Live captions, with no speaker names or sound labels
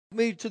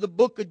Me to the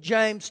book of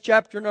James,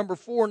 chapter number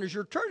 4. And as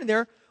you're turning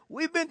there,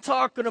 we've been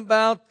talking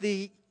about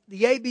the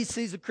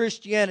ABCs of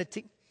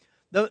Christianity.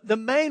 The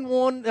main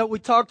one that we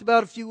talked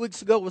about a few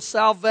weeks ago was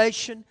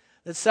salvation.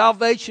 That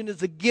salvation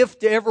is a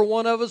gift to every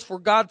one of us, for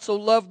God so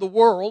loved the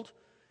world.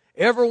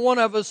 Every one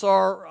of us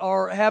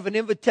have an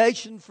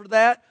invitation for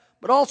that.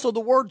 But also the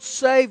word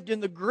saved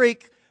in the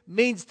Greek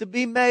means to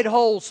be made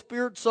whole,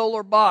 spirit, soul,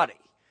 or body.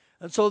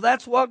 And so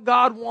that's what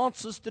God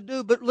wants us to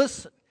do. But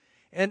listen.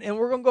 And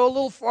we're going to go a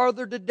little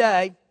farther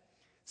today.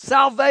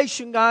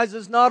 Salvation, guys,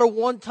 is not a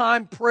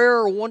one-time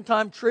prayer or a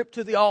one-time trip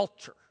to the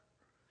altar.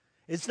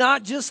 It's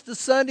not just the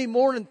Sunday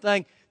morning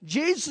thing.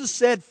 Jesus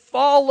said,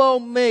 follow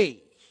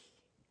me.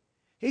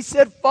 He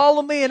said,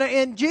 follow me.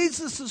 And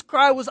Jesus'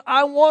 cry was,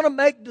 I want to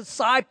make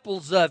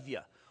disciples of you.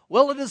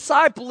 Well, a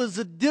disciple is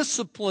a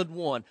disciplined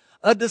one.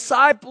 A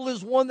disciple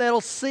is one that will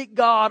seek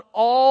God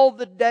all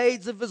the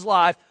days of his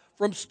life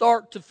from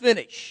start to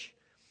finish.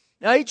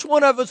 Now, each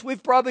one of us,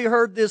 we've probably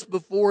heard this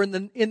before in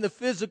the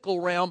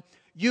physical realm.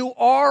 You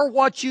are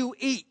what you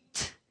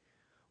eat.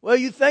 Well,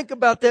 you think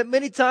about that.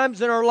 Many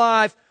times in our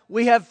life,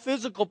 we have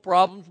physical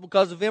problems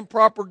because of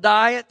improper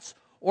diets,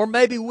 or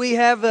maybe we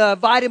have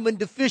vitamin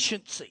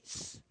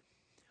deficiencies.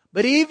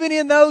 But even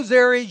in those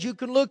areas, you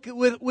can look at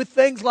with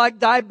things like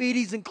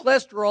diabetes and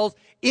cholesterol,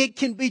 it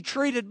can be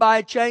treated by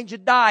a change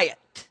of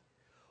diet.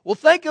 Well,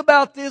 think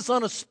about this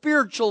on a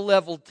spiritual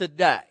level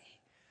today.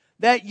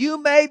 That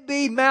you may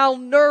be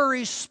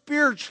malnourished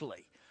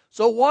spiritually.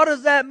 So what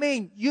does that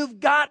mean? You've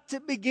got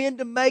to begin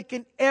to make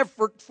an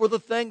effort for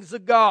the things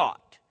of God.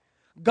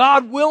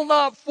 God will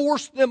not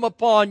force them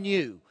upon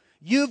you.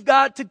 You've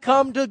got to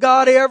come to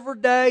God every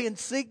day and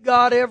seek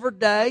God every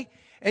day.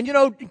 And you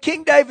know,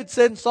 King David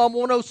said in Psalm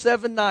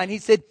 107:9, he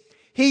said,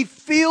 He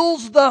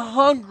fills the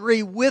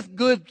hungry with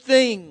good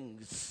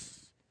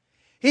things.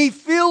 He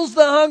fills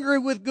the hungry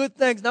with good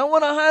things. Now I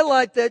want to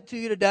highlight that to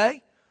you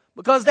today.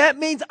 Because that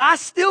means I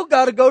still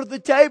got to go to the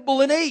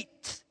table and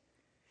eat.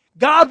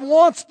 God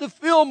wants to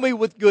fill me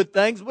with good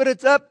things, but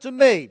it's up to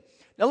me.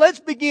 Now let's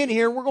begin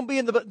here. We're going to be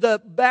in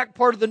the back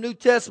part of the New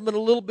Testament a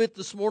little bit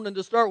this morning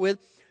to start with.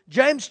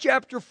 James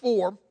chapter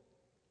 4,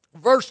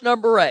 verse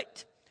number 8.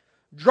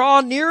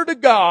 Draw near to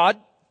God,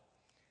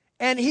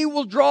 and He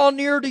will draw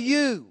near to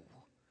you.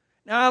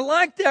 Now I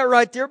like that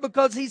right there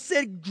because He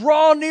said,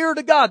 draw near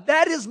to God.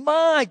 That is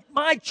my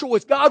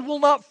choice. God will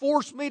not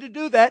force me to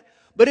do that.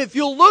 But if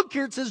you'll look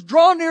here, it says,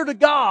 draw near to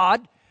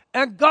God,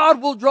 and God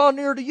will draw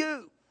near to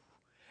you.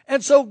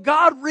 And so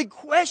God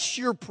requests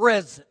your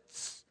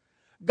presence.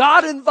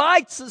 God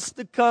invites us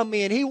to come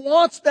in. He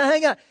wants to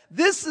hang out.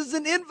 This is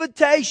an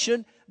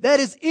invitation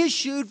that is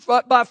issued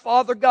by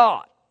Father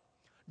God.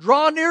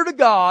 Draw near to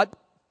God,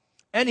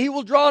 and He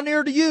will draw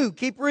near to you.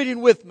 Keep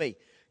reading with me.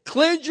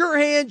 Cleanse your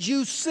hands,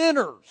 you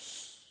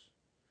sinners,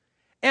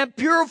 and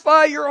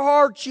purify your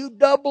hearts, you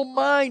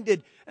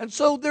double-minded. And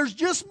so there's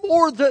just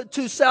more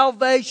to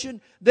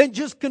salvation than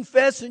just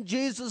confessing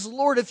Jesus as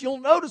Lord. If you'll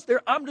notice there,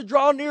 I'm to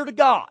draw near to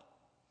God.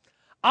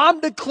 I'm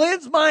to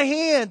cleanse my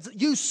hands,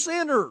 you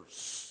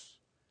sinners.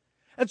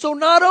 And so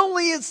not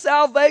only is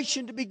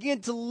salvation to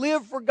begin to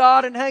live for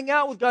God and hang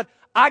out with God,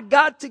 I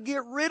got to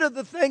get rid of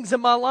the things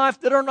in my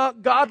life that are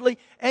not godly.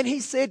 And He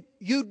said,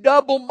 you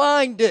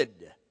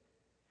double-minded.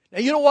 Now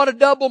you know what a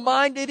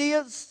double-minded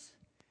is?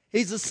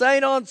 He's a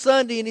saint on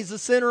Sunday and he's a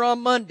sinner on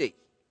Monday.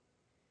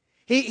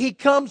 He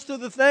comes to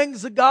the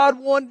things of God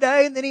one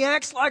day and then he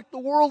acts like the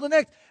world the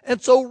next.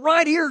 And so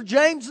right here,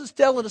 James is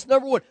telling us,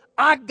 number one,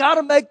 I got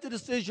to make the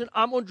decision.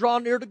 I'm going to draw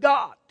near to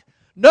God.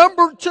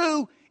 Number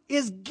two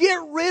is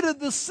get rid of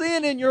the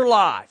sin in your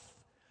life.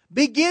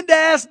 Begin to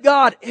ask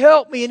God,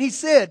 help me. And He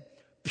said,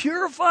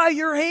 purify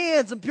your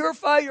hands and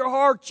purify your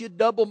hearts, you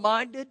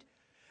double-minded.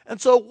 And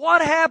so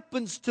what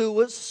happens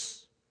to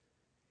us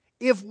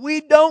if we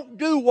don't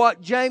do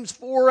what James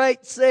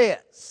 4:8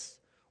 says?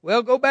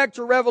 Well, go back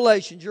to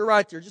Revelations. You're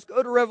right there. Just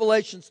go to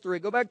Revelations 3.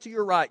 Go back to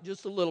your right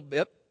just a little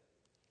bit.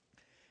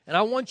 And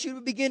I want you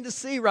to begin to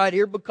see right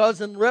here, because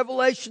in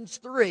Revelations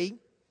 3,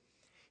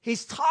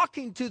 He's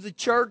talking to the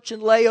church in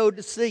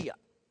Laodicea.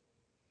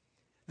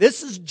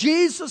 This is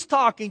Jesus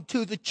talking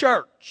to the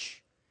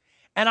church.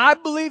 And I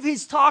believe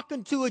He's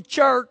talking to a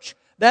church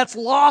that's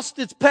lost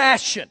its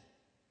passion.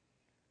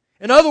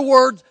 In other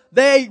words,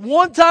 they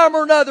one time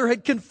or another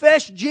had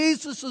confessed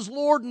Jesus as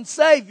Lord and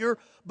Savior,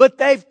 but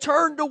they've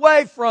turned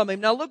away from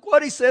Him. Now look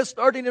what He says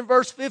starting in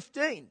verse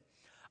 15.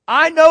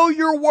 I know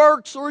your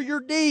works or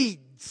your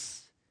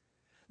deeds,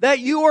 that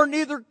you are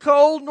neither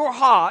cold nor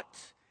hot,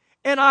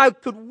 and I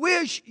could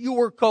wish you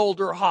were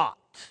cold or hot.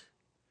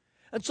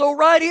 And so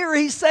right here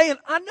He's saying,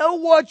 I know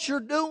what you're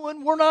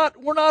doing. We're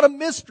not a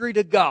mystery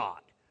to God.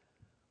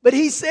 But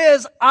He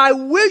says, I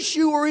wish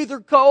you were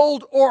either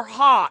cold or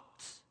hot.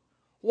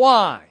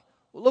 Why?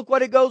 Well, look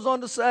what He goes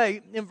on to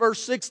say in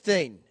verse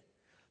 16.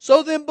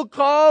 So then,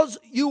 because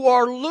you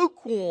are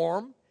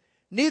lukewarm,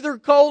 neither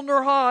cold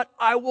nor hot,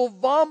 I will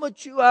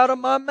vomit you out of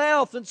my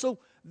mouth. And so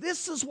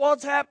this is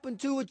what's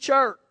happened to a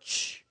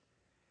church.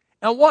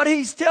 And what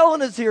He's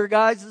telling us here,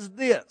 guys, is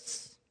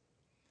this.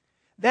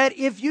 that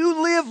if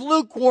you live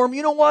lukewarm,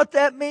 you know what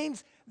that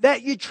means?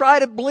 That you try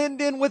to blend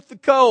in with the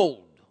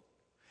cold.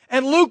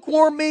 And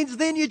lukewarm means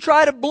then you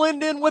try to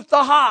blend in with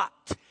the hot.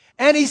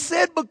 And he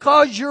said,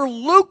 because you're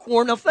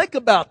lukewarm, now think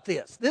about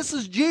this. This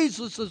is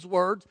Jesus'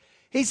 words.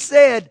 He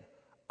said,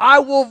 I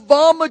will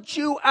vomit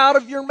you out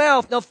of your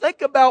mouth. Now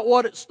think about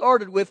what it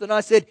started with. And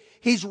I said,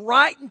 he's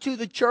writing to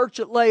the church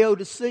at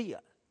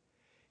Laodicea.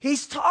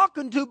 He's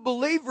talking to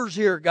believers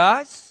here,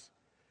 guys.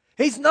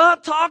 He's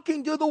not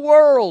talking to the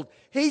world.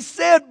 He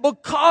said,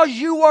 because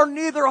you are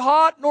neither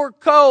hot nor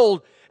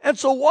cold. And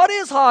so what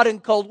is hot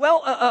and cold?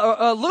 Well,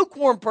 a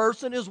lukewarm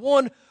person is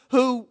one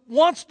who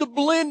wants to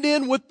blend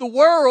in with the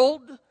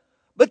world,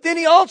 but then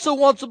he also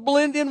wants to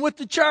blend in with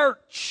the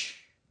church.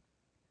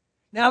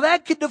 Now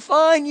that could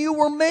define you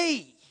or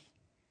me.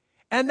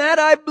 And that,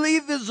 I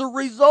believe, is a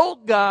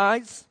result,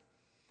 guys,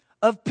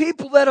 of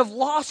people that have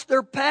lost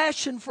their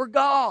passion for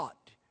God.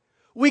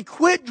 We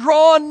quit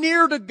drawing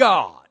near to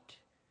God.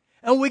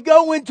 And we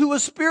go into a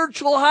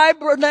spiritual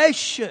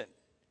hibernation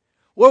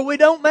where we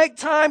don't make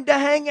time to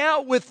hang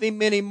out with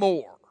Him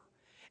anymore.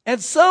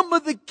 And some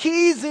of the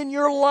keys in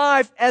your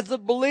life as a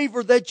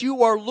believer that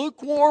you are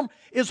lukewarm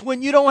is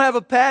when you don't have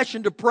a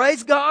passion to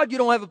praise God, you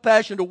don't have a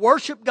passion to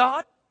worship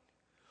God,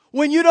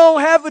 when you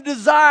don't have a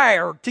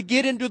desire to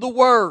get into the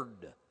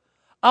Word.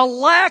 A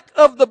lack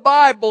of the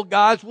Bible,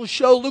 guys, will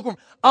show lukewarm.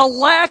 A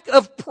lack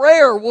of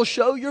prayer will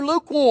show you're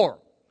lukewarm.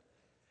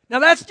 Now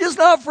that's just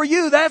not for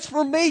you, that's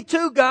for me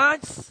too,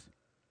 guys.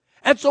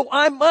 And so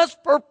I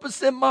must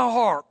purpose in my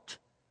heart,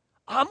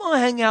 I'm going to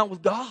hang out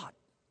with God.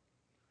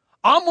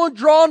 I'm going to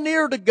draw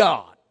near to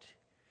God.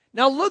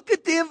 Now look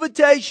at the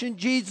invitation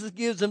Jesus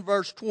gives in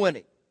verse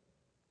 20.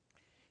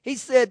 He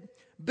said,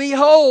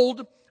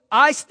 behold,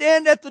 I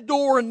stand at the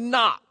door and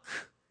knock.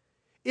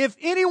 If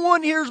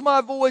anyone hears my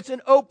voice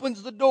and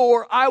opens the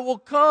door, I will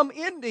come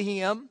into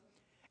him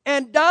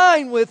and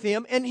dine with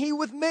him and he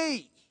with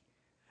me.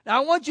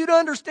 Now I want you to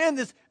understand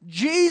this.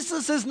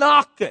 Jesus is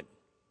knocking.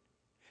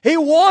 He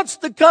wants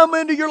to come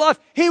into your life.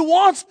 He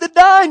wants to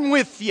dine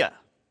with you.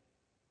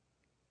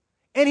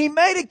 And he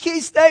made a key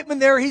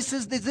statement there. He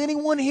says, does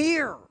anyone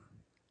hear?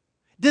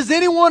 Does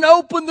anyone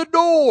open the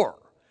door?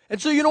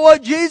 And so you know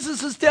what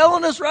Jesus is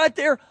telling us right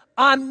there?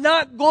 I'm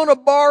not going to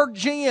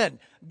barge in.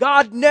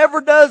 God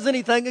never does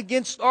anything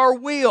against our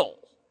will.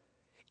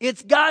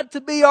 It's got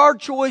to be our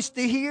choice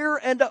to hear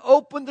and to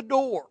open the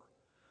door.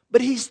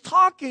 But he's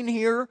talking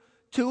here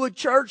to a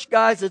church,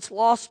 guys, that's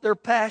lost their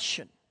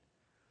passion.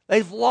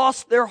 They've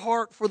lost their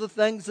heart for the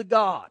things of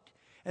God.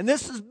 And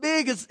this is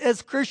big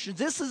as Christians.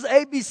 This is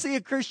ABC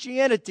of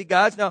Christianity,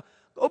 guys. Now,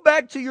 go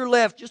back to your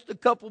left just a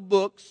couple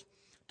books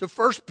to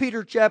 1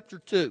 Peter chapter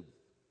 2.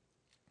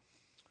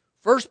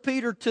 1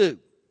 Peter 2.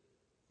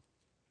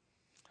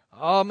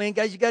 Oh, man,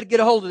 guys, you got to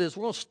get a hold of this.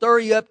 We're going to stir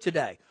you up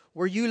today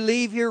where you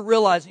leave here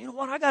realizing, you know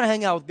what, I got to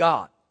hang out with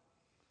God.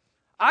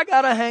 I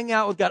got to hang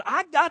out with God.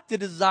 I got to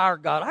desire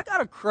God. I got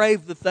to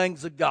crave the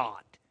things of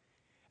God.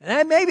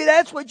 And maybe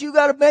that's what you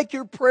got to make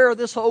your prayer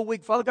this whole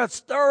week. Father God,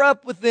 stir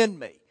up within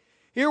me.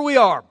 Here we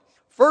are,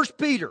 1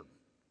 Peter,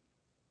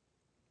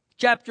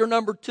 chapter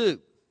number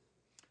 2.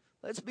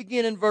 Let's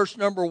begin in verse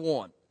number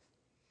 1.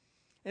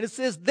 And it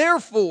says,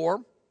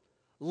 therefore,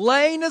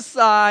 laying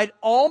aside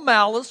all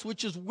malice,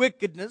 which is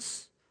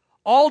wickedness,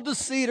 all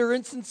deceit or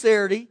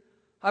insincerity,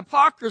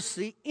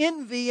 hypocrisy,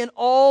 envy, and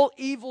all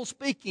evil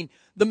speaking.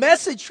 The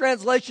Message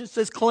translation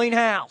says clean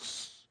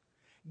house.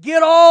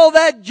 Get all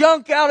that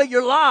junk out of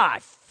your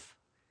life.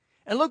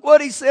 And look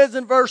what he says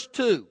in verse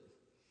 2.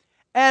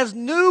 As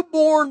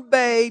newborn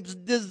babes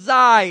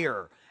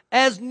desire,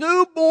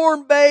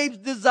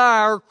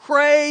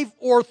 crave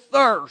or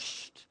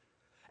thirst.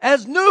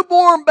 As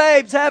newborn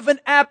babes have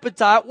an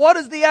appetite. What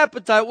is the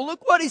appetite? Well,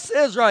 look what he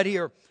says right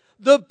here.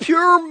 The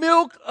pure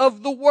milk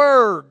of the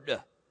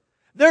Word.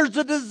 There's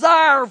a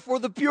desire for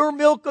the pure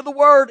milk of the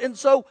Word. And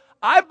so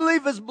I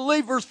believe as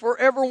believers, for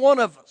every one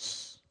of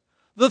us,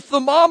 the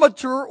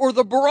thermometer or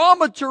the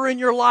barometer in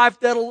your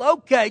life that'll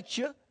locate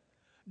you,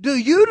 do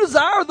you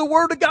desire the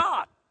Word of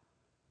God?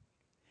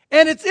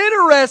 And it's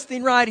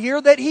interesting right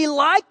here that he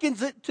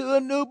likens it to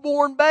a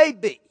newborn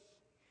baby.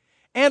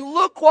 And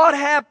look what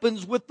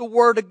happens with the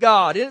Word of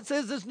God. It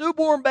says, this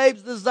newborn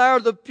babes desire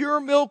the pure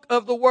milk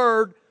of the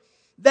Word,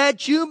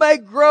 that you may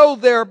grow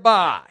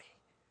thereby.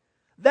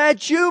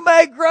 That you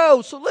may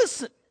grow. So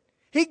listen,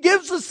 he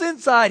gives us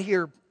insight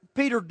here,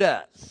 Peter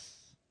does.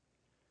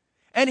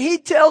 And he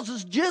tells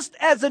us, just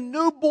as a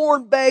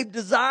newborn babe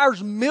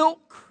desires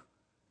milk,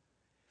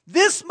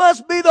 this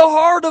must be the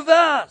heart of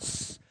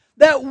us.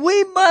 That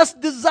we must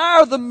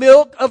desire the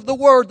milk of the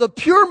Word, the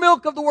pure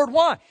milk of the Word.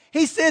 Why?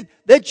 He said,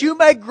 that you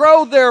may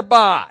grow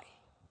thereby.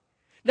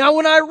 Now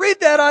when I read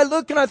that, I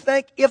look and I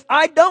think, if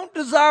I don't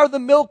desire the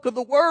milk of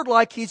the Word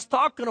like he's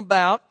talking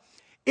about,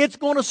 it's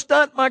going to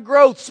stunt my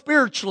growth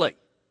spiritually.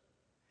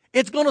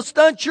 It's going to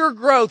stunt your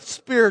growth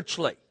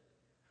spiritually.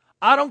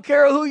 I don't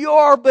care who you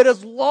are, but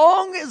as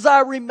long as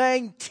I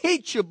remain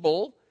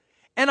teachable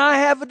and I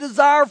have a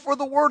desire for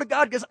the Word of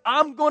God, because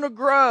I'm going to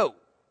grow.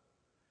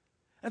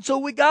 And so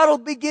we got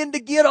to begin to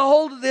get a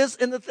hold of this.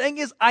 And the thing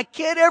is, I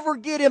can't ever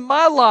get in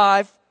my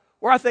life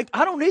where I think,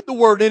 I don't need the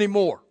Word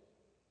anymore.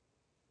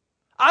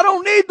 I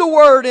don't need the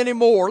Word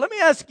anymore. Let me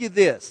ask you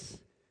this.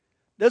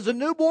 Does a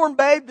newborn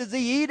babe, does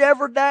he eat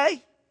every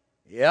day?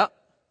 Yep.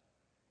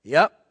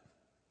 Yep.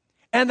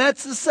 And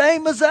that's the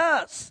same as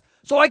us.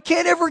 So I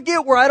can't ever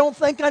get where I don't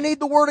think I need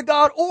the Word of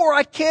God, or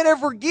I can't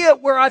ever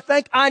get where I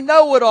think I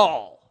know it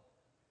all.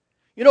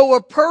 You know,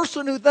 a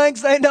person who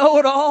thinks they know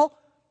it all,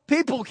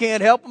 people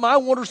can't help them. I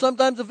wonder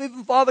sometimes if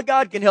even Father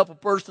God can help a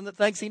person that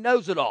thinks he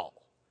knows it all.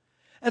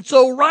 And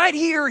so right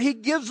here, he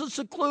gives us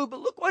a clue,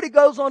 but look what he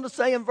goes on to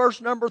say in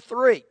verse number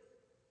 3.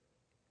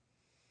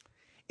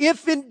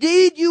 If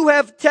indeed you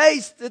have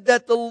tasted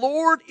that the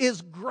Lord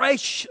is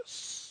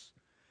gracious.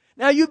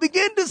 Now you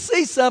begin to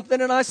see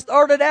something, and I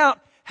started out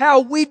how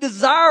we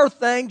desire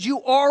things.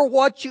 You are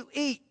what you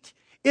eat.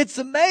 It's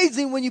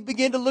amazing when you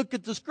begin to look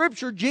at the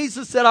scripture.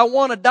 Jesus said, I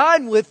want to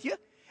dine with you.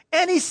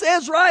 And he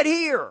says right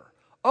here,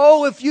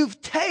 oh, if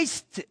you've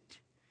tasted,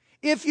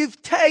 if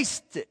you've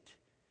tasted.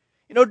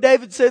 You know,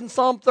 David said in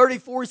Psalm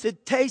 34, he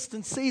said, taste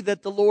and see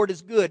that the Lord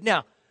is good.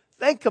 Now,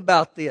 think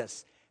about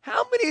this.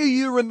 How many of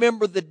you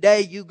remember the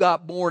day you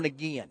got born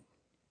again?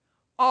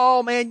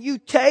 Oh man, you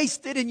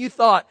tasted and you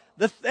thought,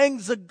 the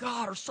things of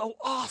God are so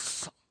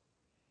awesome.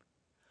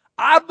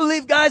 I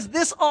believe, guys,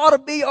 this ought to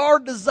be our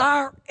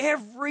desire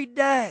every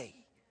day.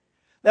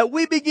 That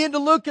we begin to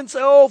look and say,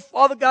 oh,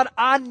 Father God,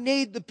 I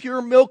need the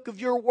pure milk of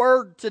your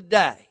word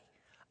today.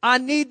 I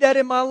need that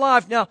in my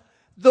life. Now,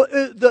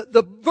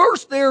 the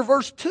verse there,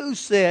 verse 2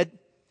 said,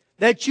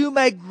 that you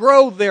may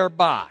grow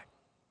thereby.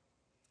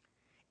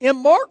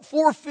 In Mark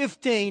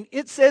 4:15,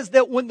 it says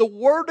that when the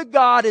word of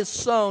God is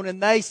sown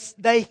and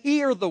they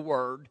hear the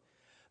word,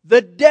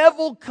 the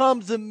devil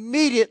comes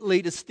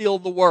immediately to steal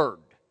the word.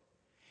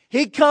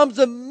 He comes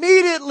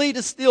immediately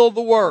to steal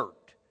the word.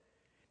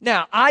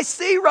 Now, I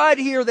see right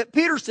here that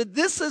Peter said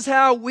this is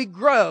how we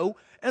grow,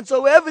 and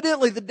so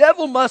evidently the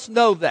devil must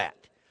know that.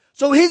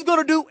 So he's going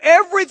to do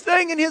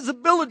everything in his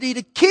ability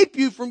to keep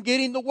you from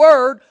getting the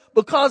word,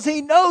 because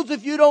he knows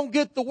if you don't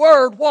get the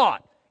word,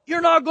 what?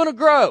 You're not going to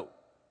grow.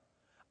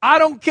 I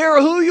don't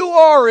care who you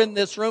are in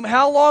this room,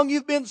 how long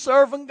you've been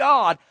serving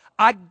God.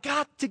 I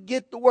got to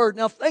get the word.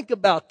 Now think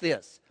about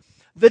this.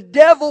 The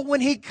devil,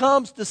 when he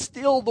comes to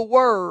steal the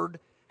word,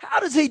 how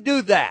does he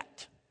do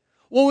that?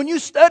 Well, when you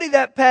study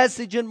that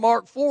passage in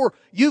Mark 4,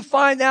 you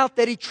find out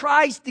that he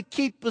tries to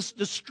keep us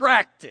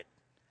distracted.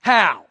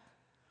 How?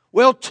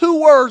 Well, two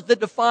words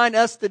that define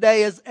us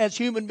today as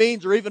human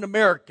beings or even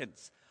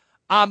Americans.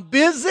 I'm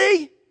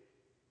busy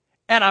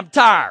and I'm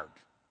tired.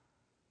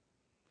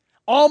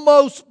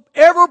 Almost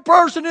every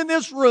person in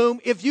this room,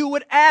 if you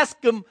would ask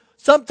them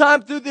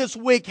sometime through this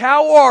week,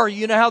 how are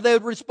you? You know how they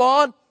would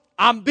respond?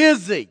 I'm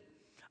busy.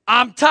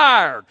 I'm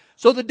tired.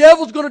 So the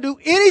devil's going to do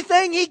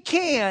anything he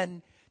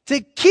can to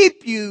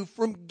keep you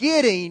from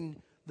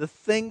getting the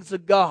things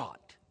of God.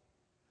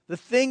 The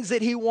things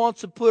that he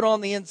wants to put on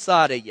the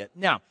inside of you.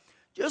 Now,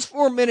 just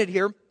for a minute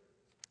here,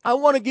 I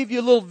want to give you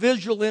a little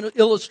visual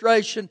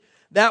illustration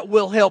that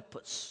will help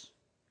us.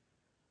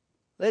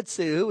 Let's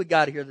see who we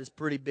got here that's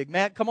pretty big.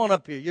 Matt, come on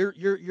up here.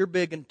 You're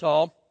big and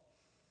tall.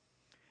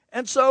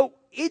 And so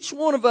each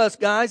one of us,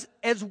 guys,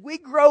 as we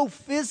grow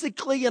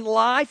physically in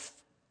life,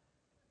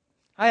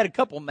 I had a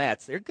couple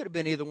Matts there. Could have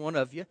been either one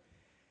of you.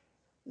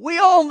 We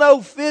all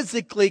know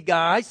physically,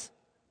 guys.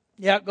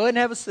 Yeah, go ahead and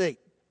have a seat.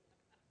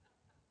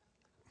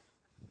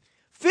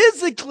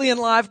 Physically in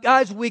life,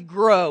 guys, we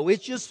grow.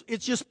 It's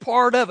just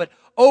part of it.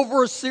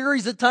 Over a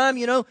series of time,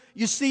 you know,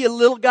 you see a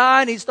little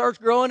guy and he starts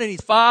growing and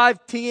he's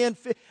 5, 10,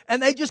 15,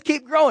 and they just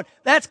keep growing.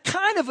 That's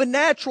kind of a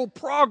natural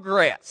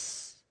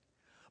progress.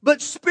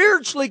 But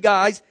spiritually,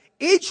 guys,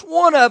 each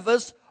one of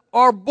us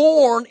are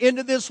born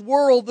into this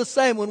world the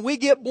same. When we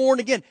get born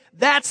again,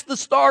 that's the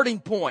starting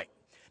point.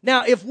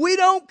 Now, if we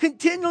don't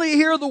continually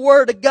hear the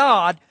Word of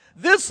God,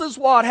 this is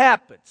what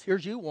happens.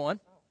 Here's you one.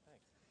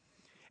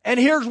 And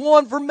here's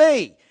one for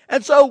me.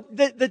 And so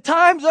the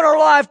times in our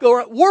life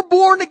go, we're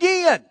born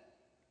again.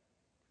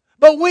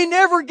 But we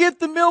never get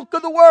the milk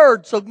of the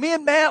Word. So me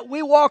and Matt,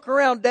 we walk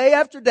around day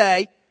after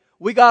day.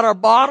 We got our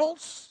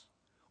bottles,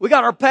 we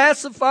got our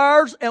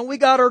pacifiers, and we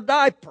got our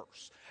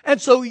diapers.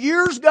 And so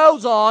years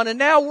goes on, and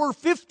now we're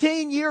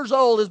 15 years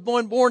old as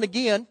born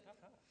again.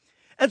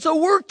 And so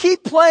we're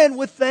keep playing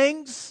with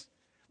things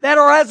that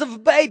are as of a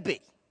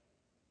baby.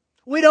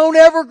 We don't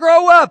ever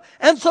grow up.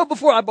 And so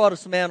before I bought us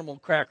some animal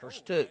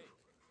crackers too.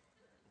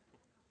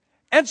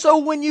 And so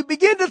when you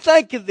begin to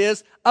think of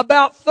this,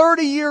 about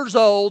 30 years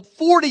old,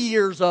 40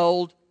 years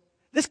old,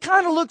 this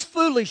kind of looks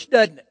foolish,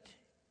 doesn't it?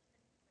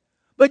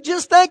 But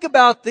just think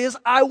about this.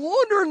 I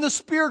wonder in the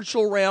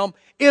spiritual realm,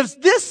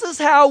 if this is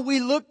how we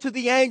look to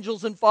the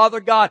angels and Father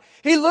God.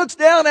 He looks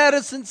down at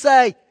us and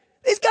say,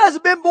 these guys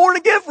have been born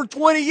again for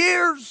 20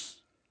 years,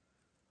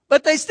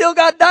 but they still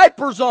got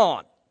diapers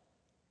on.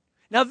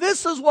 Now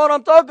this is what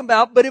I'm talking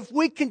about, but if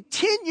we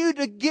continue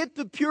to get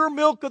the pure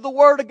milk of the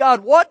Word of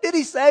God, what did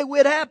He say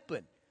would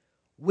happen?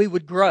 We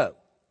would grow.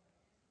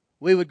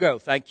 We would grow.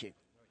 Thank you.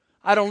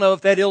 I don't know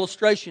if that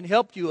illustration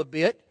helped you a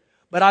bit,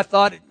 but I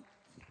thought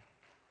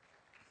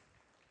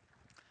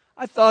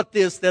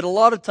this, that a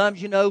lot of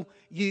times,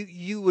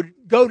 you would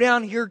go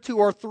down here to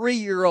our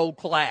 3-year-old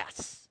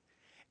class.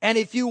 And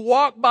if you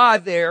walk by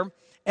there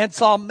and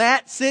saw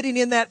Matt sitting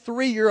in that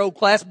 3-year-old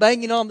class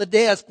banging on the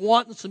desk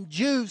wanting some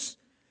juice,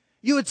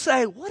 you would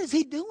say, what is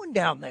he doing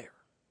down there?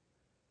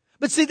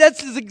 But see,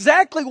 that's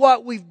exactly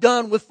what we've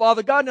done with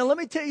Father God. Now let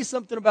me tell you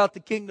something about the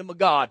kingdom of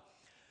God.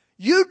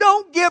 You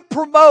don't get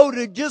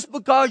promoted just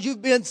because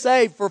you've been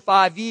saved for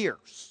 5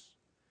 years.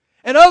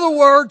 In other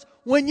words,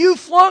 when you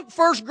flunk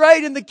first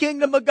grade in the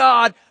kingdom of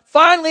God,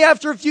 finally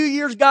after a few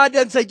years, God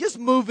doesn't say, just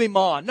move him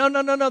on. No.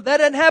 That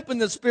doesn't happen in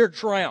the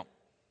spiritual realm.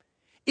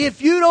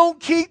 If you don't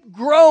keep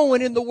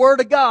growing in the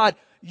Word of God,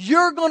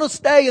 you're going to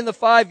stay in the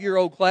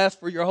 5-year-old class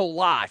for your whole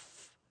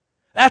life.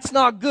 That's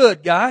not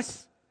good,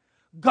 guys.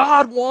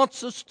 God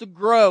wants us to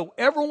grow.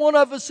 Every one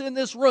of us in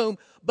this room,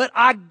 but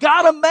I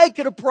gotta make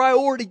it a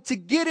priority to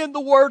get in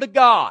the Word of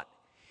God.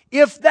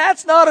 If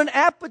that's not an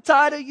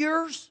appetite of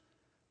yours,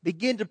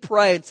 begin to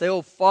pray and say,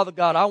 oh, Father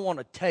God, I want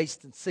to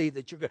taste and see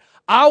that you're good.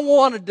 I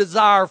want a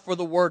desire for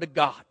the Word of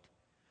God.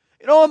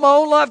 In my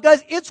own life,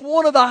 guys, it's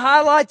one of the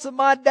highlights of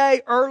my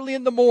day early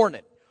in the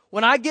morning.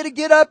 When I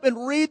get up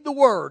and read the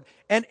Word.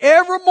 And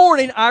every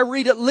morning I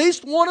read at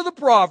least one of the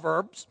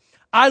Proverbs.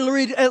 I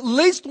read at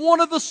least one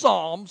of the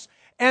Psalms.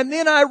 And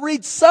then I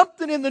read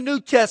something in the New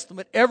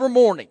Testament every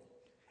morning.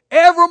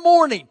 Every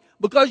morning.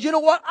 Because you know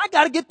what? I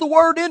got to get the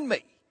Word in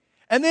me.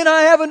 And then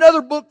I have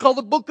another book called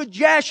the Book of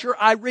Jasher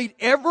I read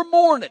every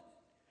morning.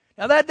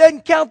 Now that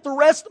doesn't count the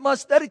rest of my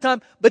study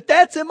time, but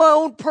that's in my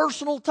own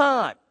personal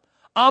time.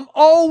 I'm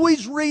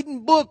always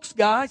reading books,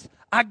 guys.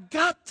 I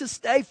got to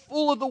stay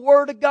full of the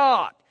Word of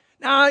God.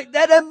 Now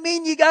that doesn't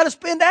mean you got to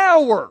spend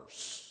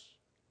hours.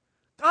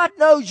 God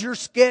knows your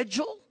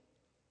schedule.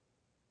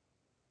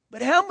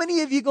 But how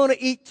many of you are going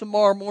to eat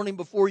tomorrow morning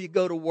before you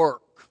go to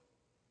work?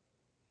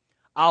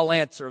 I'll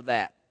answer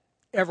that.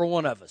 Every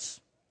one of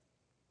us.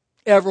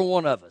 Every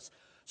one of us.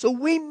 So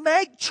we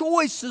make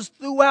choices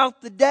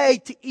throughout the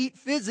day to eat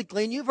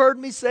physically. And you've heard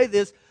me say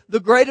this. The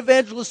great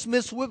evangelist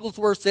Smith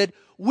Wigglesworth said,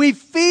 we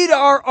feed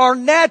our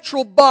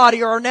natural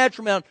body, our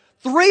natural man,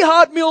 3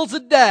 hot meals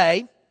a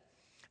day.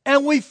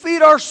 And we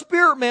feed our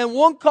spirit man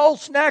 1 cold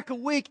snack a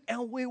week.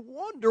 And we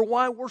wonder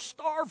why we're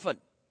starving.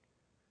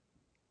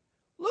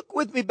 Look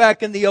with me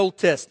back in the Old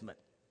Testament.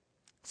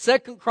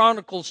 2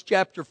 Chronicles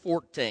chapter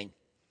 14.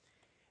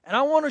 And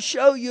I want to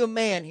show you a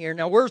man here.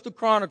 Now, where's the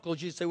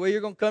Chronicles? You say, well,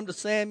 you're going to come to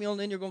Samuel, and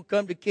then you're going to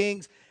come to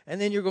Kings, and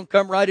then you're going to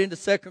come right into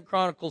 2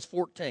 Chronicles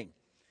 14.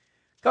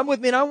 Come with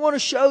me, and I want to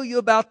show you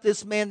about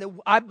this man that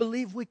I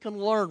believe we can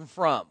learn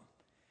from.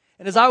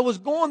 And as I was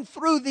going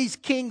through these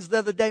kings the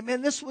other day,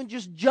 man, this one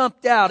just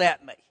jumped out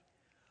at me.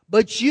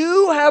 But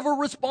you have a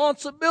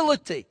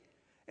responsibility.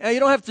 Now, you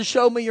don't have to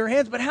show me your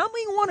hands, but how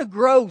many want to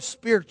grow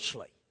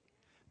spiritually?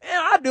 Man,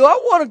 I do. I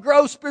want to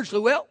grow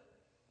spiritually. Well,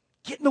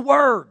 get in the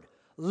Word.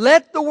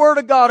 Let the Word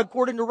of God,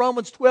 according to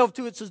Romans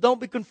 12:2, it says,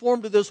 don't be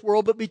conformed to this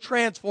world, but be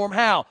transformed.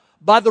 How?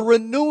 By the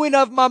renewing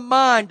of my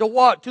mind to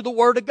what? To the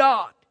Word of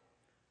God.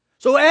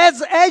 So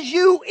as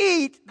you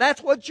eat,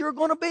 that's what you're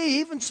going to be,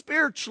 even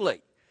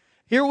spiritually.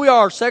 Here we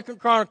are, 2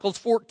 Chronicles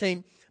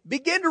 14.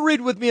 Begin to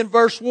read with me in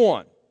verse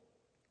 1.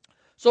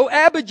 So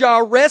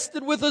Abijah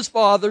rested with his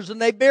fathers,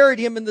 and they buried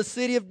him in the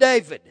city of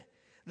David.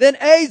 Then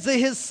Asa,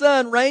 his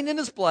son, reigned in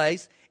his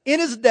place. In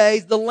his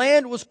days, the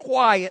land was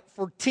quiet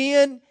for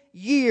 10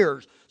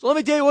 years. So let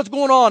me tell you what's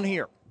going on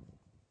here.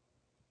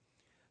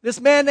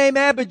 This man named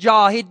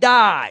Abijah, he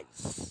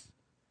dies.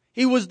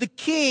 He was the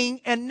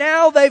king, and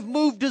now they've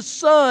moved his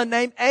son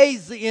named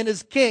Asa in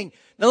as king.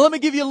 Now let me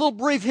give you a little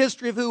brief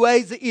history of who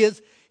Asa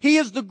is. He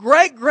is the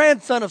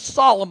great-grandson of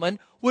Solomon,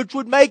 which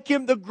would make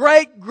him the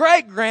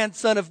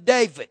great-great-grandson of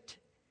David.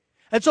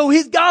 And so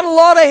he's got a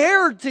lot of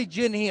heritage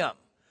in him.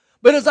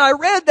 But as I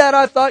read that,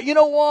 I thought, you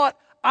know what?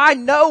 I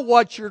know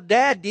what your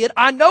dad did.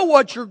 I know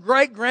what your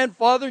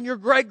great-grandfather and your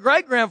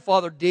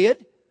great-great-grandfather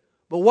did.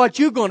 But what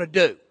you going to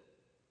do?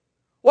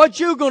 What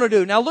you going to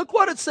do? Now look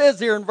what it says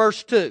here in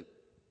verse 2.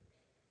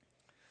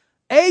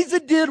 Asa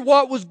did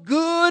what was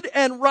good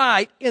and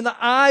right in the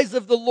eyes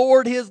of the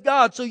Lord his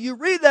God. So you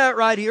read that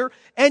right here,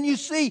 and you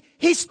see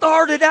he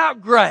started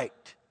out great.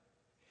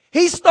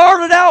 He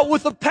started out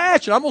with a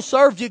passion. I'm going to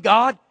serve you,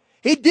 God.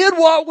 He did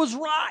what was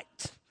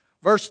right.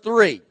 Verse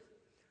 3.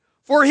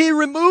 For he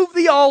removed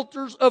the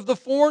altars of the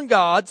foreign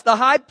gods, the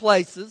high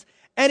places,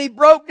 and he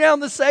broke down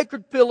the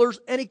sacred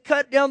pillars, and he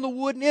cut down the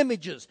wooden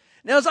images.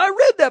 Now, as I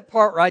read that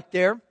part right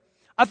there,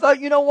 I thought,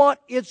 you know what?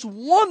 It's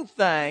one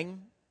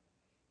thing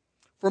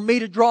for me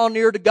to draw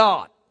near to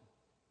God.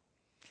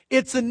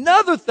 It's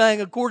another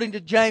thing, according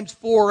to James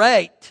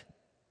 4:8,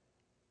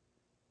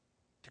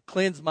 to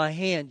cleanse my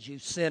hands, you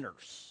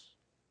sinners.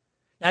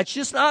 Now, it's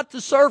just not to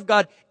serve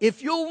God.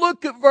 If you'll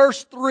look at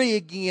verse 3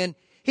 again,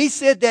 he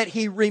said that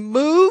he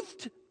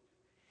removed,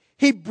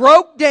 he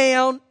broke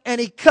down,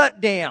 and he cut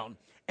down.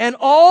 And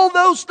all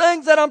those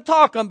things that I'm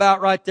talking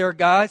about right there,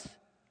 guys,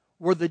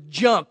 were the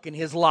junk in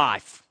his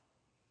life.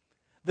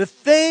 The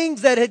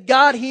things that had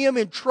got him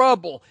in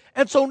trouble.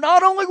 And so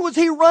not only was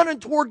he running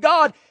toward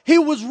God, he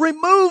was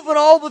removing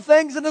all the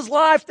things in his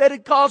life that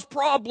had caused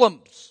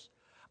problems.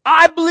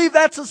 I believe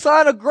that's a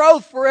sign of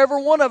growth for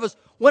every one of us.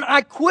 When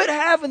I quit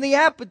having the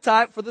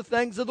appetite for the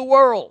things of the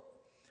world.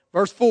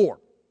 Verse 4.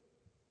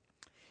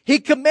 He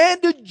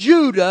commanded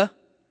Judah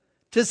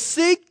to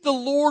seek the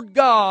Lord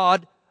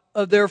God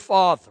of their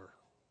father.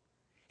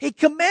 He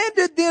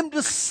commanded them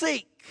to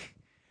seek.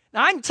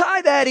 Now I can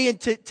tie that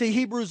into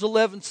Hebrews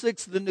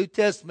 11:6 of the New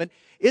Testament.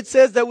 It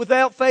says that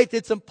without faith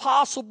it's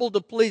impossible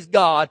to please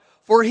God,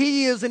 for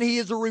He is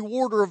a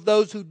rewarder of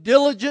those who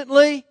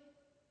diligently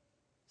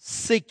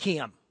seek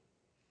Him.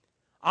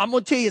 I'm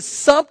going to tell you,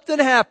 something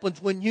happens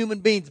when human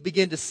beings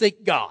begin to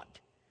seek God.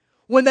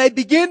 When they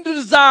begin to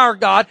desire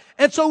God.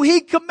 And so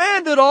He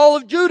commanded all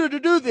of Judah to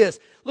do this.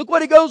 Look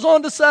what He goes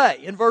on to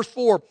say in verse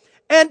 4.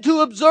 And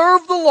to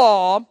observe the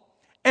law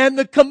and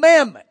the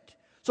commandment.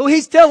 So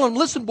He's telling them,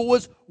 listen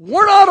boys,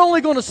 we're not only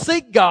going to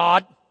seek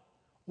God,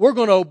 we're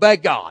going to obey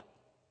God.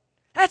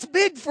 That's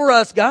big for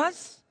us,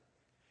 guys.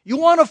 You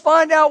want to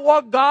find out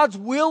what God's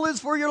will is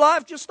for your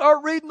life? Just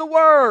start reading the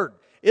Word.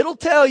 It'll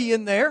tell you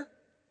in there.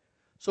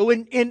 So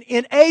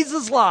in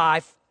Asa's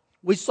life,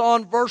 we saw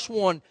in verse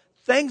 1,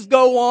 things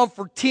go on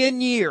for 10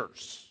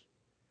 years.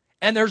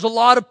 And there's a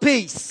lot of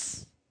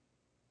peace.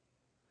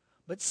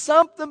 But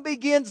something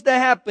begins to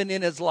happen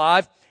in his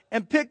life.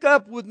 And pick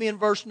up with me in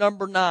verse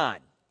number 9.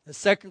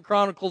 The 2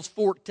 Chronicles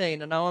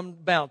 14. And now I'm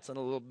bouncing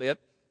a little bit.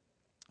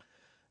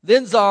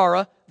 Then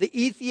Zara, the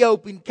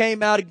Ethiopian,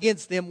 came out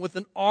against them with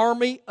an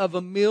army of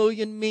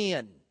 1,000,000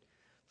 men.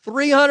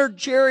 300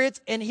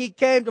 chariots, and he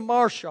came to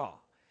Marshah.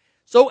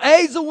 So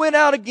Asa went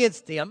out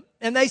against him,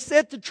 and they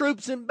set the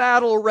troops in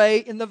battle array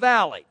in the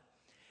valley.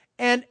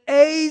 And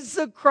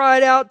Asa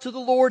cried out to the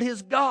Lord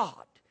his God.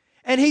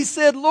 And he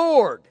said,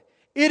 Lord,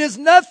 it is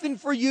nothing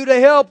for you to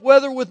help,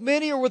 whether with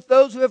many or with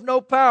those who have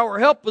no power.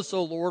 Help us,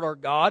 O Lord our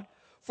God,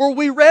 for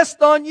we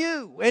rest on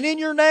you. And in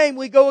your name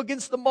we go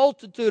against the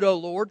multitude, O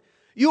Lord.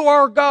 You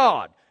are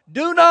God.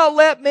 Do not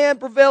let man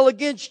prevail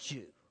against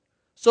you.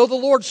 So the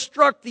Lord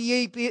struck the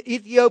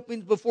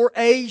Ethiopians before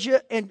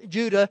Asa and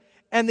Judah,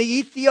 and the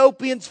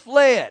Ethiopians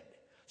fled.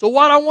 So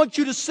what I want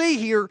you to see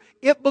here,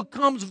 it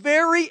becomes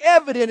very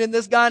evident in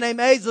this guy named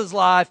Asa's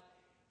life,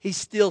 he's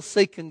still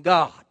seeking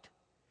God.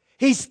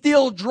 He's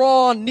still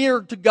drawn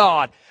near to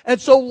God.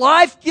 And so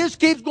life just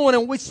keeps going.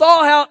 And we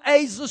saw how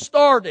Asa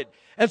started.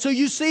 And so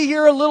you see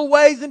here a little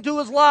ways into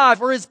his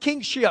life or his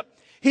kingship.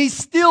 He's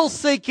still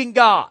seeking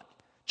God.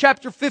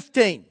 Chapter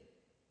 15,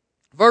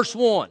 verse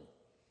 1.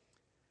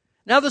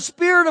 Now the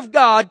Spirit of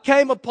God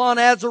came upon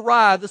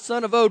Azariah, the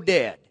son of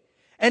Oded.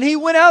 And he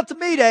went out to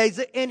meet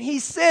Asa, and he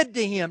said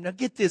to him, now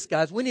get this,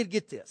 guys, we need to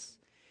get this.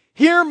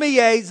 Hear me,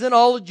 Asa, and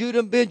all of Judah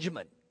and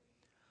Benjamin.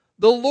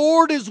 The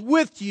Lord is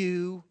with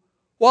you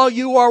while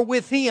you are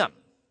with Him.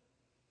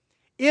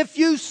 If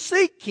you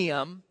seek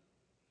Him,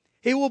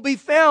 He will be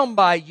found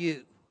by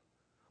you.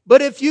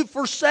 But if you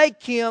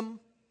forsake Him,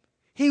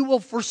 He will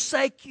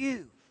forsake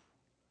you.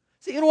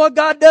 See, you know what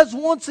God does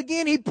once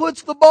again? He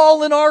puts the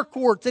ball in our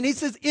courts, and He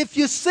says, if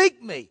you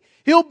seek me,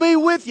 He'll be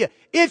with you.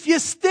 If you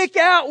stick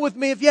out with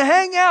me, if you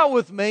hang out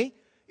with me,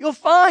 you'll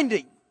find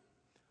Him.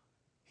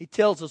 He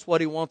tells us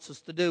what He wants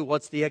us to do.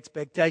 What's the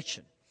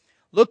expectation?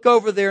 Look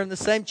over there in the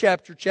same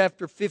chapter,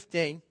 chapter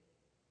 15.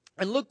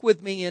 And look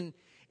with me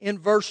in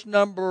verse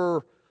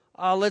number,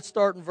 let's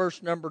start in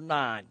verse number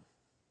 9.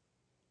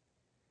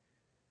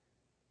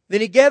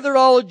 Then he gathered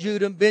all of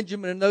Judah and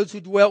Benjamin and those who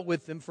dwelt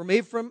with them from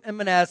Ephraim and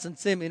Manasseh and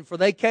Simeon, for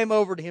they came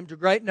over to him to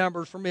great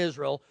numbers from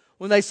Israel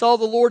when they saw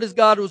the Lord his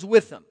God was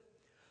with them.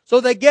 So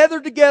they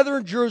gathered together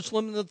in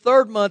Jerusalem in the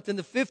 3rd month in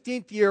the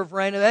 15th year of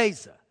reign of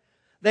Asa.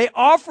 They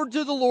offered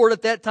to the Lord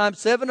at that time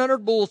 700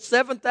 bulls,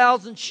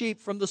 7,000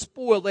 sheep from the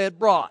spoil they had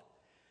brought.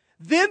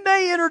 Then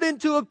they entered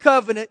into a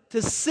covenant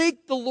to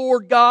seek the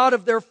Lord God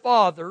of their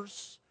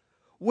fathers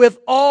with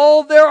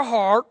all their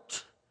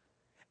heart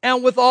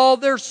and with all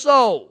their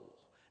soul.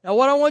 Now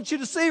what I want you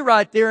to see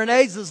right there in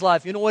Asa's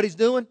life, you know what he's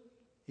doing?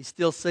 He's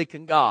still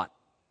seeking God.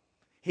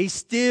 He's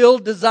still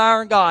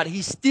desiring God.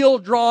 He's still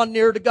drawn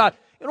near to God.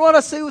 You know what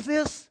I see with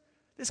this?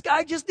 This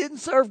guy just didn't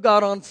serve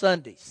God on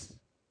Sundays.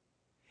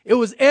 It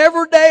was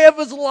every day of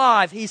his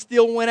life he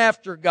still went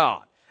after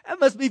God. That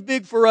must be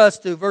big for us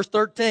too. Verse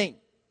 13.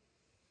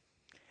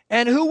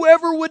 And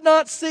whoever would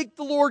not seek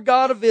the Lord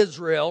God of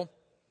Israel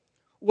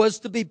was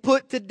to be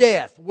put to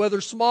death,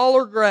 whether small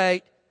or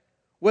great,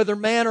 whether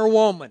man or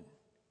woman.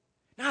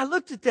 Now I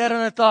looked at that and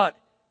I thought,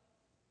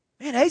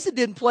 man, Asa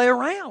didn't play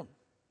around.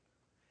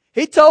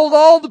 He told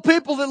all the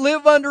people that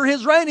live under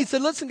his reign, he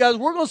said, listen guys,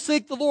 we're going to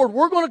seek the Lord.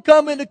 We're going to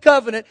come into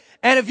covenant.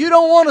 And if you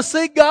don't want to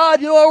seek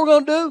God, you know what we're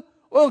going to do?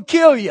 We're going to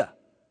kill you.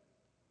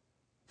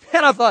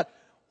 And I thought,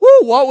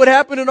 what would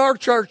happen in our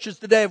churches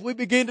today if we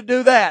begin to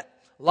do that?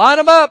 Line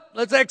them up.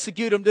 Let's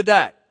execute them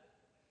today.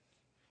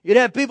 You'd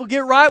have people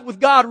get right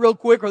with God real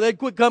quick or they'd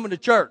quit coming to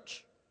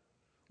church.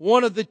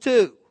 One of the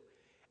two.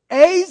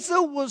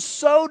 Asa was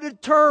so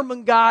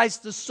determined, guys,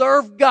 to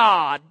serve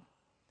God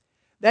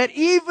that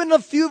even a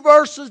few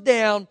verses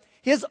down,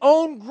 his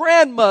own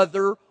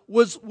grandmother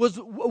was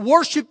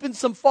worshiping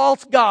some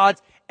false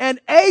gods, and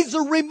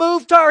Asa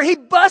removed her. He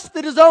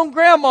busted his own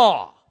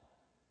grandma.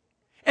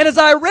 And as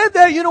I read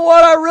that, you know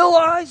what I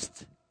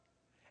realized?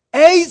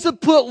 Asa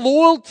put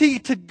loyalty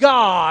to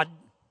God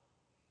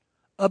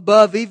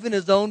above even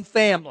his own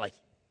family.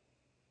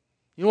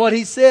 You know what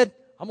he said?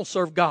 I'm going to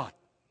serve God.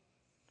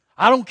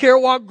 I don't care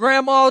what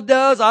grandma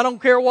does. I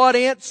don't care what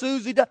Aunt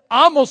Susie does.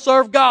 I'm going to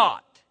serve God.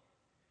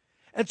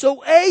 And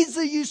so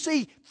Asa, you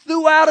see,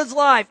 throughout his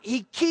life,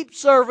 he keeps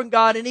serving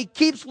God and he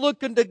keeps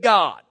looking to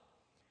God.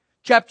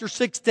 Chapter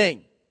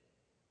 16,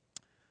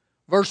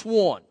 verse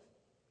 1.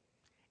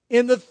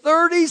 In the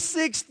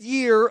 36th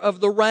year of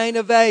the reign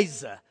of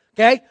Asa.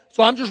 Okay?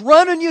 So I'm just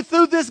running you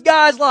through this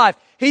guy's life.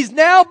 He's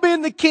now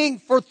been the king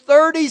for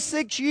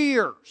 36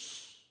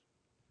 years.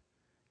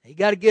 You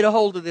got to get a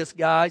hold of this,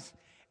 guys.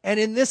 And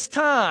in this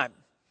time,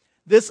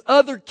 this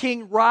other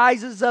king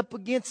rises up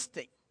against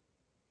him.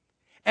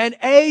 And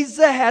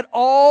Asa had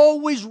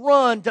always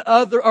run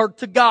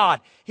to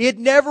God. He had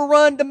never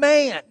run to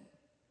man.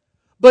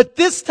 But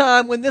this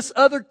time, when this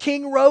other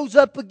king rose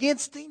up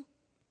against him,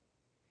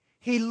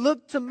 he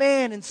looked to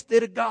man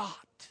instead of God.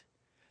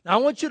 Now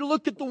I want you to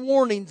look at the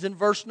warnings in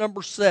verse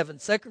number 7.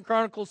 2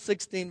 Chronicles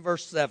 16,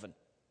 verse 7.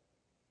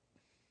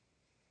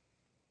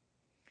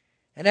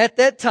 And at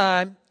that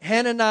time,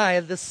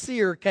 Hananiah the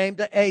seer came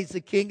to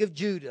Asa, king of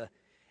Judah,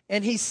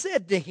 and he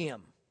said to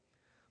him,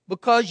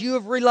 because you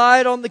have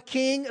relied on the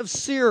king of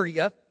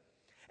Syria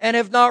and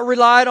have not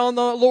relied on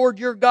the Lord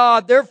your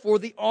God, therefore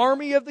the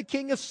army of the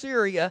king of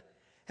Syria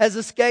has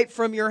escaped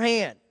from your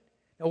hand.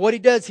 Now what he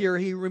does here,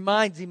 he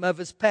reminds him of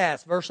his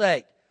past. Verse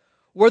 8.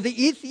 Were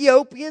the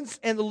Ethiopians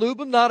and the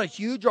Lubim not a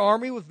huge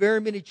army with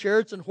very many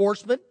chariots and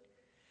horsemen?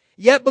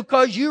 Yet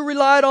because you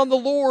relied on the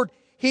Lord,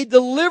 He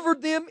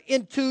delivered them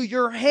into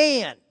your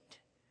hand.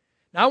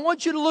 Now I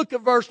want you to look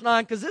at verse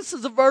 9, because this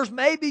is a verse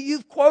maybe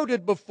you've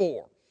quoted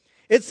before.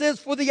 It says,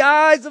 for the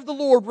eyes of the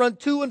Lord run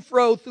to and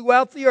fro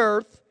throughout the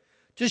earth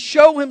to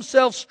show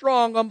Himself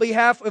strong on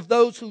behalf of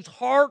those whose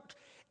heart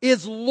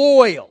is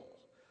loyal,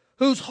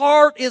 whose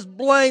heart is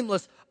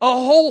blameless, a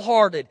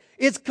wholehearted.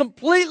 It's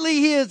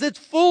completely His. It's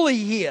fully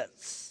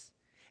His.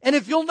 And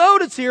if you'll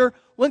notice here,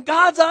 when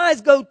God's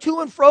eyes go to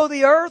and fro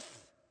the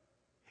earth,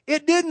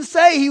 it didn't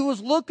say He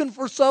was looking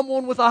for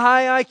someone with a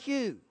high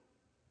IQ,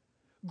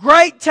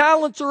 great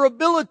talents or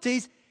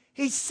abilities.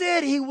 He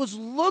said He was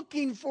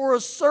looking for a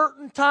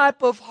certain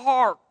type of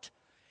heart.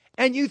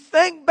 And you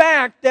think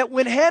back that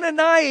when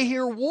Hananiah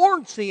here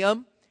warns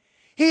him,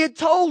 he had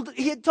told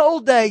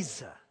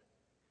Asa,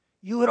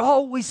 you had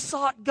always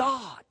sought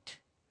God.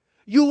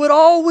 You would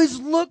always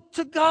look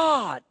to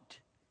God.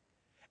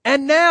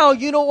 And now,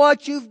 you know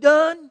what you've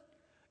done?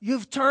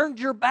 You've turned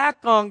your back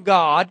on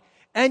God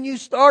and you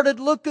started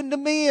looking to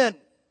men.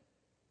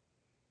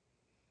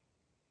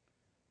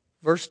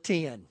 Verse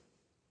 10.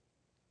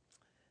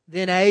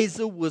 Then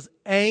Asa was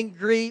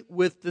angry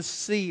with the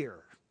seer.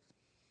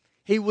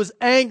 He was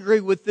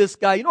angry with this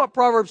guy. You know what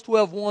Proverbs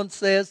 12:1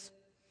 says?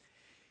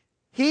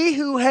 He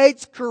who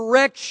hates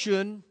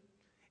correction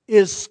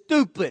is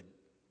stupid.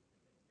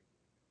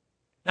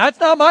 Now,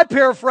 that's not my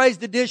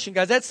paraphrased edition,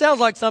 guys. That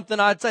sounds like something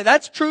I'd say.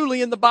 That's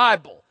truly in the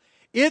Bible.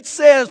 It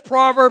says,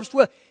 Proverbs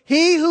 12,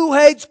 he who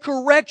hates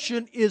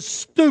correction is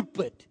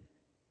stupid.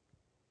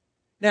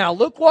 Now,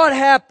 look what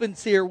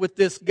happens here with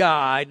this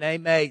guy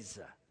named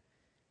Asa.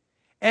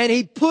 And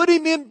he put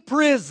him in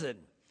prison,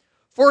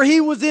 for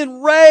he was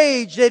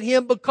enraged at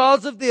him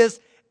because of this.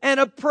 And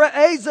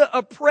Asa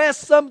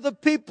oppressed some of the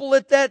people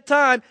at that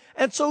time.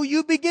 And so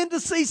you begin to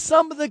see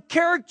some of the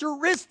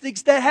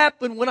characteristics that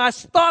happen when I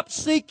stopped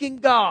seeking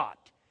God.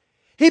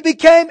 He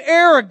became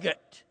arrogant.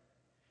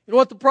 You know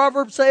what the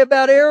Proverbs say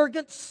about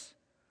arrogance?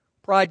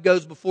 Pride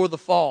goes before the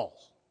fall.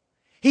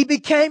 He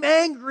became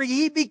angry.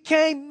 He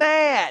became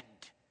mad.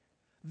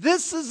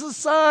 This is a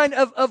sign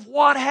of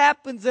what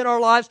happens in our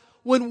lives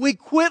when we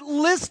quit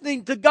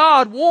listening to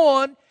God,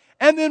 one,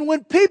 and then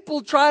when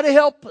people try to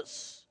help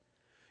us.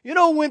 You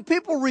know, when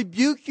people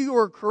rebuke you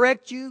or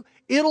correct you,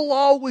 it'll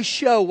always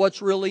show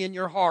what's really in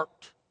your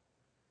heart.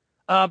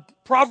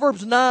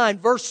 Proverbs 9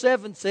 verse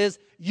 7 says,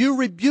 you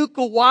rebuke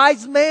a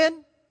wise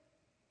man,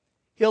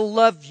 he'll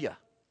love you.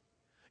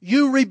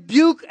 You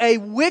rebuke a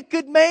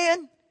wicked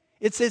man,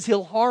 it says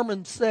he'll harm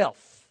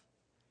himself.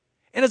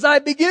 And as I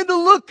began to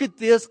look at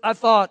this, I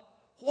thought,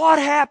 what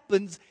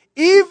happens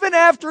even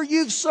after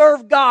you've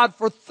served God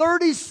for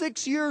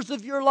 36 years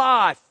of your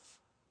life?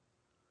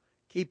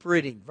 Keep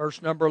reading,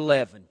 verse number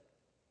 11.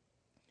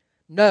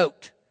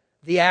 Note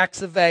the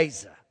acts of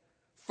Asa.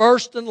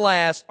 First and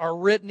last are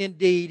written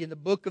indeed in the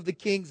book of the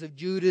kings of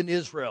Judah and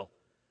Israel.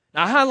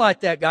 Now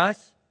highlight that,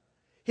 guys.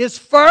 His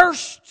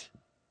first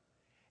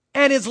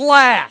and his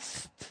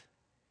last.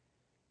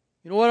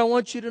 You know what I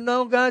want you to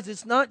know, guys?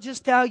 It's not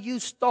just how you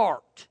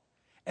start.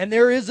 And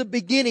there is a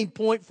beginning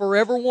point for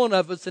every one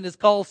of us, and it's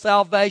called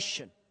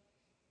salvation.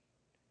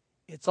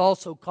 It's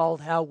also called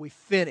how we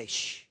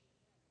finish.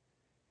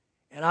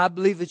 And I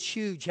believe it's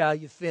huge how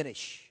you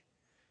finish.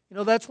 You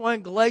know, that's why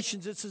in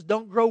Galatians it says,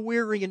 don't grow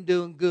weary in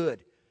doing good.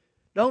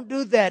 Don't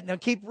do that. Now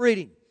keep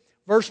reading.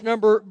 Verse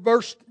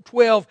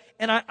 12.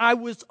 And I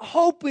was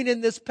hoping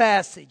in this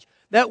passage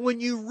that when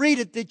you read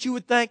it that you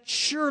would think,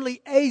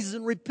 surely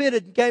Azan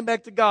repented and came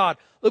back to God.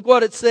 Look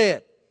what it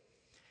said.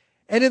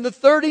 And in the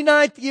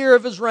 39th year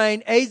of his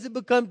reign, Azan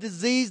became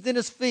diseased in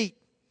his feet.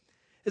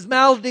 His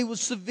malady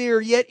was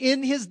severe, yet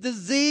in his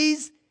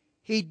disease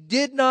he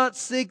did not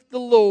seek the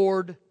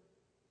Lord,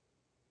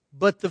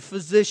 but the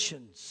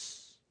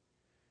physicians.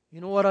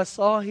 You know what I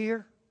saw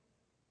here?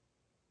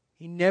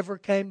 He never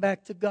came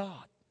back to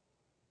God.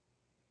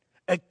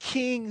 A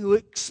king who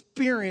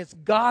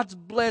experienced God's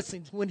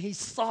blessings when he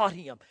sought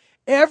Him.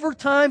 Every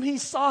time he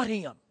sought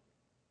Him.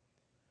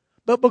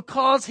 But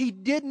because he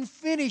didn't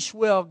finish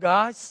well,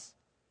 guys,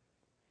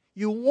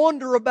 you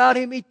wonder about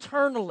him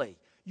eternally.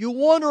 You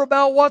wonder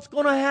about what's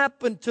going to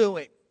happen to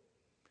him.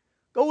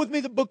 Go with me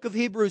to the book of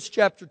Hebrews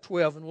chapter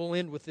 12, and we'll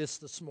end with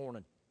this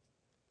morning.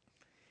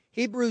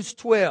 Hebrews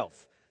 12.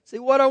 See,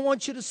 what I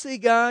want you to see,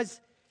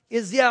 guys,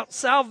 is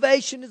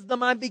salvation is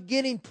my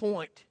beginning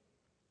point.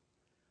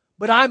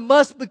 But I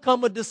must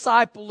become a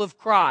disciple of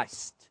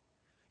Christ.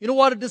 You know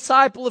what a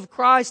disciple of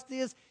Christ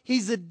is?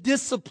 He's a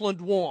disciplined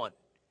one.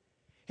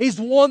 He's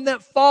one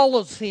that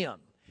follows Him.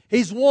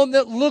 He's one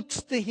that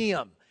looks to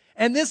Him.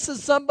 And this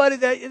is somebody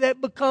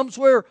that becomes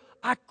where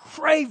I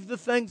crave the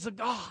things of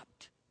God.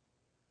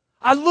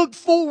 I look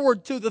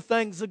forward to the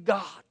things of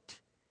God.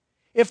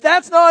 If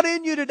that's not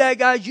in you today,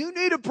 guys, you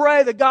need to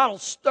pray that God will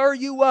stir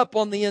you up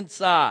on the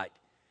inside.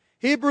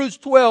 Hebrews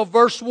 12,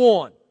 verse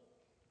 1.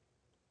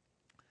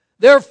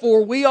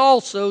 Therefore, we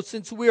also,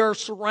 since we are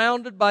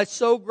surrounded by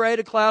so great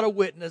a cloud of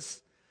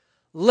witness,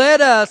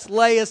 let us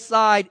lay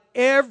aside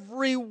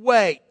every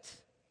weight.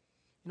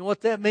 You know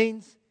what that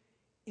means?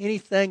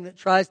 Anything that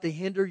tries to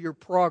hinder your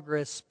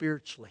progress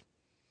spiritually.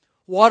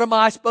 What am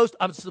I supposed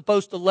to? I'm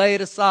supposed to lay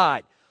it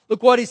aside.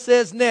 Look what he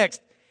says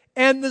next.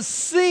 And the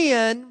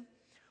sin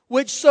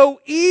which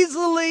so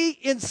easily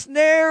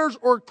ensnares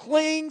or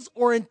clings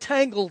or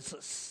entangles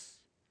us.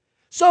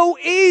 So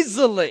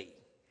easily.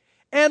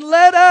 And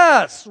let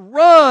us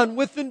run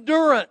with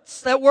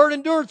endurance. That word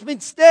endurance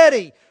means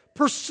steady,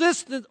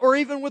 persistent, or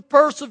even with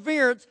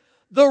perseverance,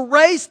 the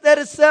race that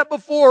is set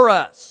before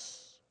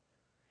us.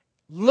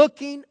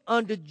 Looking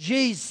unto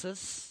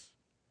Jesus,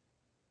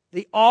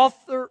 the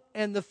author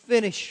and the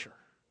finisher.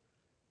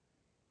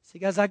 See,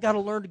 guys, I got to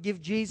learn to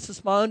give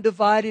Jesus my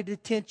undivided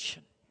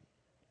attention.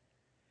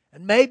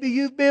 And maybe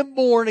you've been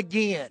born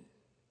again.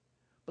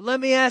 But let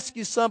me ask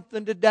you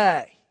something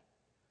today.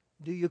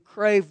 Do you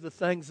crave the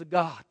things of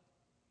God?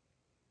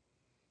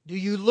 Do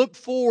you look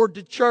forward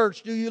to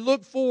church? Do you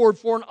look forward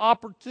for an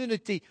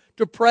opportunity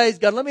to praise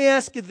God? Let me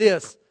ask you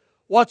this.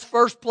 What's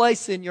first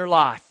place in your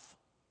life?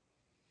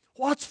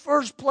 What's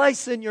first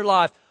place in your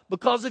life?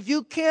 Because if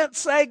you can't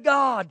say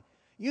God,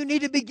 you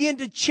need to begin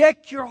to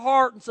check your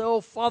heart and say, oh,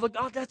 Father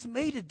God, that's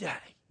me today.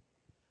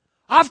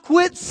 I've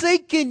quit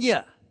seeking you.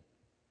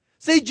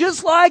 See,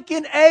 just like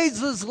in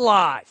Asa's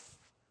life,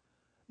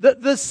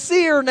 the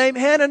seer named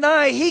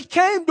Hananiah, he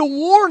came to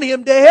warn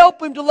him, to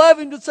help him, to love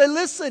him, to say,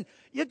 listen,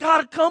 you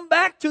got to come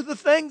back to the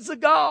things of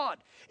God.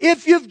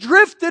 If you've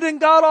drifted and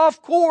got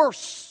off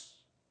course,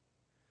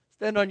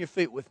 stand on your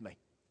feet with me.